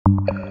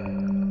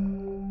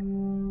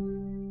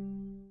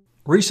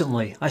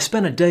Recently, I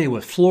spent a day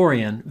with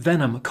Florian,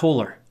 Venom,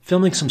 Kohler,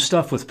 filming some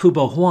stuff with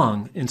Pubo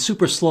Huang in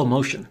super slow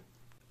motion.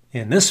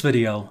 In this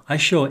video, I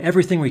show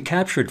everything we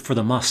captured for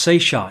the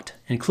Massé shot,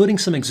 including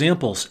some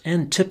examples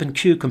and tip and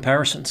cue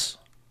comparisons.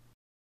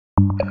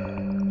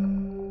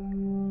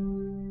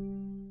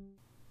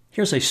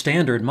 Here's a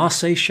standard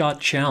Massé shot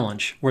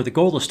challenge, where the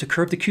goal is to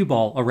curve the cue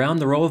ball around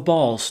the row of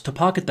balls to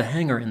pocket the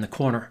hanger in the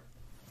corner.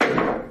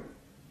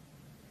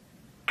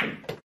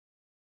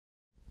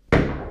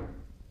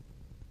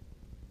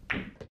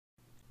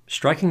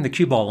 Striking the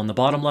cue ball on the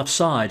bottom left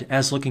side,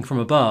 as looking from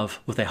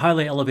above, with a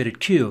highly elevated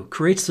cue,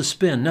 creates the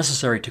spin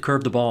necessary to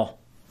curve the ball.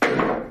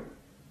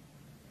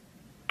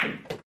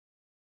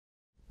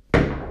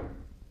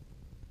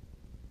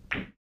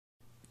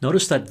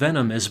 Notice that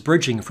Venom is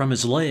bridging from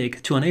his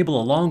leg to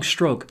enable a long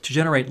stroke to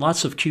generate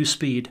lots of cue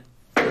speed.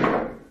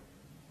 I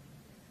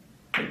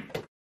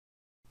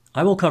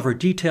will cover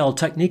detailed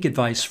technique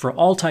advice for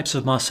all types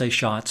of Massé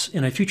shots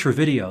in a future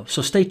video,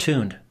 so stay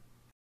tuned.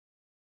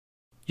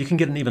 You can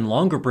get an even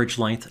longer bridge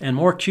length and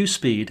more cue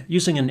speed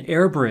using an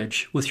air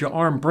bridge with your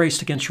arm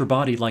braced against your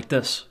body like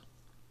this.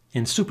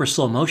 In super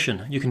slow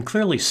motion, you can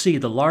clearly see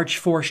the large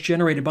force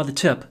generated by the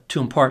tip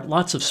to impart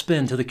lots of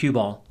spin to the cue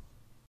ball.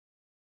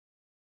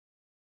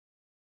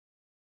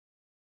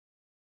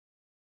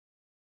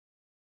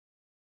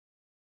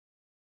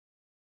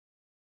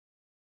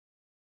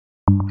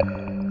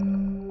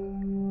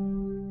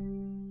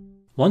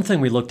 One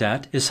thing we looked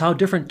at is how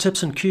different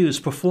tips and cues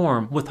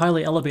perform with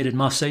highly elevated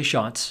Massé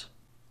shots.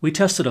 We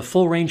tested a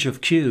full range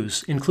of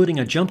cues, including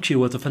a jump cue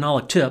with a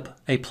phenolic tip,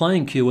 a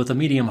playing cue with a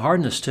medium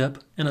hardness tip,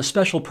 and a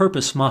special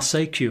purpose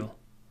Massé cue.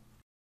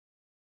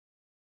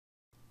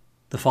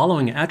 The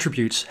following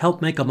attributes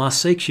help make a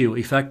Massé cue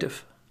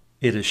effective.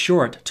 It is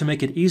short to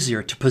make it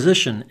easier to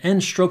position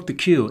and stroke the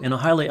cue in a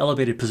highly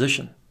elevated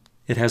position.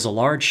 It has a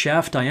large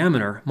shaft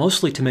diameter,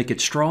 mostly to make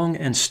it strong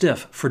and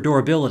stiff for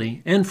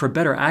durability and for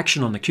better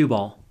action on the cue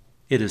ball.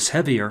 It is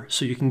heavier,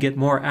 so you can get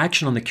more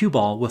action on the cue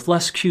ball with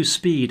less cue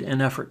speed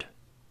and effort.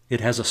 It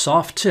has a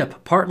soft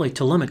tip, partly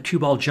to limit cue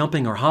ball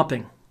jumping or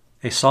hopping.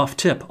 A soft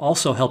tip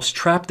also helps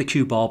trap the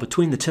cue ball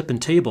between the tip and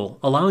table,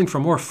 allowing for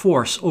more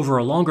force over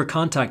a longer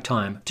contact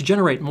time to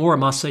generate more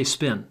Massé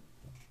spin.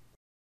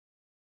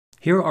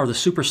 Here are the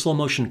super slow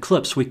motion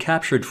clips we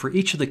captured for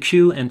each of the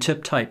cue and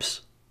tip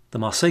types. The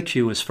Massé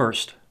cue is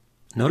first.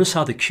 Notice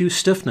how the cue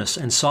stiffness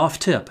and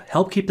soft tip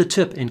help keep the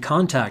tip in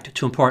contact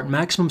to impart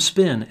maximum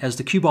spin as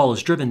the cue ball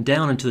is driven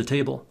down into the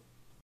table.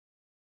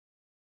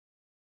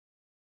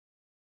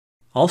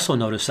 Also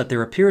notice that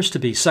there appears to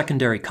be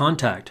secondary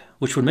contact,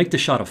 which would make the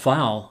shot a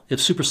foul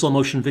if super slow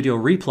motion video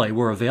replay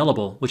were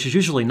available, which is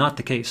usually not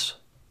the case.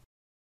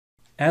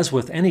 As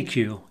with any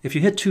cue, if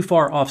you hit too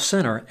far off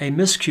center, a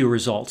miscue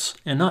results,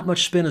 and not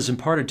much spin is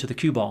imparted to the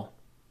cue ball.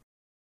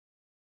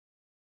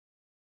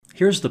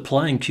 Here's the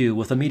playing cue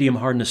with a medium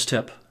hardness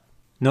tip.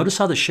 Notice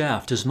how the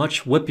shaft is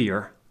much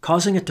whippier,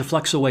 causing it to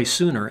flex away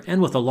sooner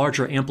and with a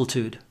larger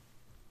amplitude.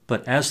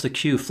 But as the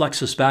cue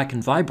flexes back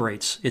and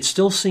vibrates, it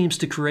still seems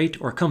to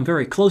create or come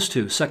very close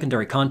to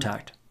secondary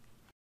contact.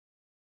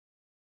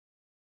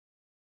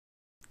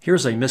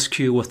 Here's a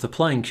miscue with the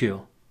playing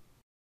cue.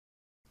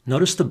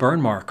 Notice the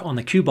burn mark on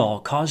the cue ball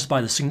caused by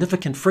the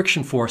significant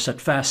friction force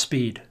at fast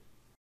speed.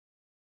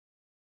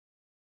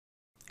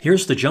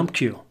 Here's the jump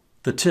cue.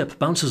 The tip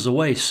bounces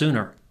away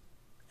sooner.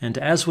 And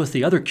as with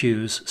the other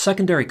cues,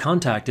 secondary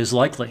contact is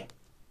likely.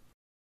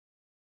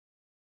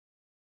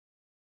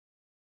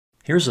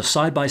 Here's a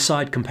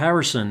side-by-side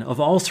comparison of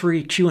all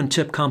three cue and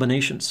tip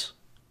combinations.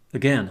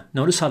 Again,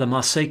 notice how the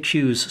Massé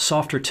cue's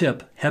softer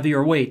tip,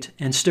 heavier weight,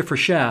 and stiffer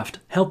shaft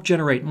help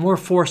generate more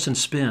force and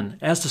spin,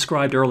 as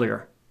described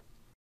earlier.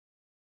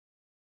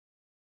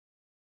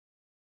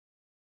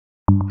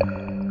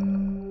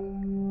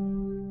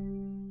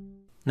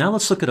 Now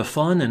let's look at a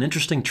fun and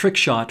interesting trick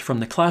shot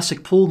from the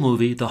classic pool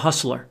movie, The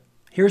Hustler.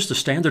 Here's the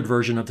standard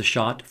version of the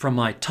shot from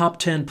my Top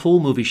 10 Pool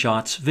Movie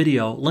Shots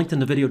video linked in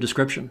the video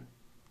description.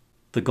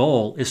 The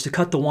goal is to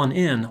cut the one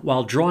in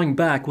while drawing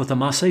back with a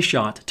Massé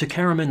shot to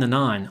carom in the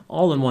 9,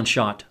 all in one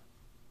shot.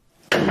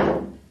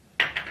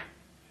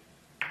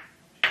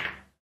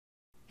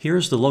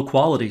 Here's the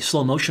low-quality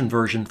slow-motion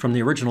version from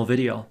the original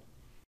video.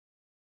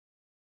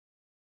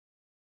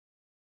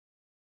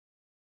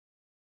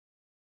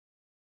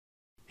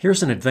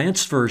 Here's an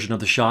advanced version of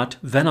the shot,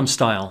 Venom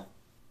style.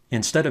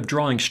 Instead of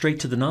drawing straight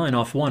to the 9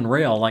 off one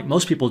rail like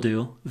most people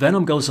do,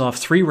 Venom goes off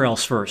 3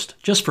 rails first,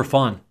 just for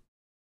fun.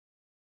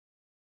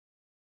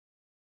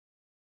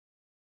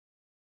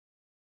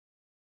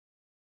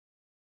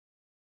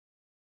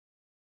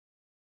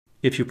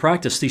 If you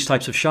practice these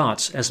types of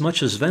shots as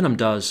much as Venom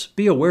does,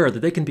 be aware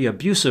that they can be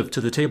abusive to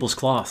the table's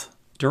cloth.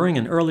 During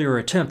an earlier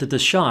attempt at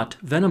this shot,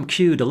 Venom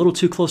cued a little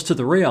too close to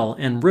the rail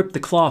and ripped the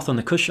cloth on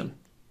the cushion.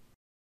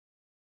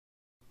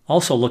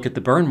 Also look at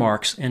the burn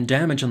marks and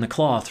damage on the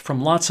cloth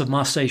from lots of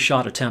Massé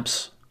shot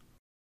attempts.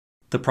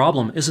 The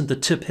problem isn't the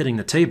tip hitting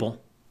the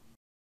table.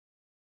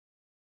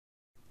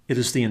 It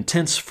is the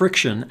intense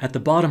friction at the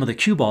bottom of the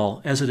cue ball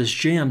as it is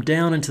jammed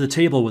down into the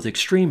table with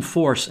extreme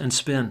force and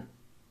spin.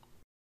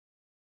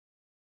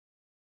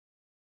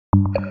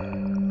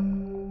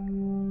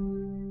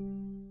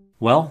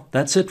 Well,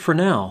 that's it for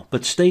now,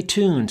 but stay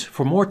tuned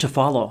for more to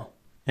follow.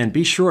 And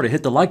be sure to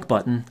hit the like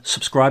button,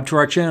 subscribe to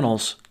our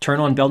channels, turn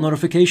on bell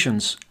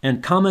notifications,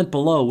 and comment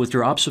below with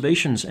your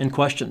observations and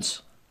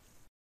questions.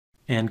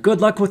 And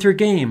good luck with your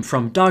game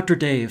from Dr.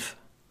 Dave.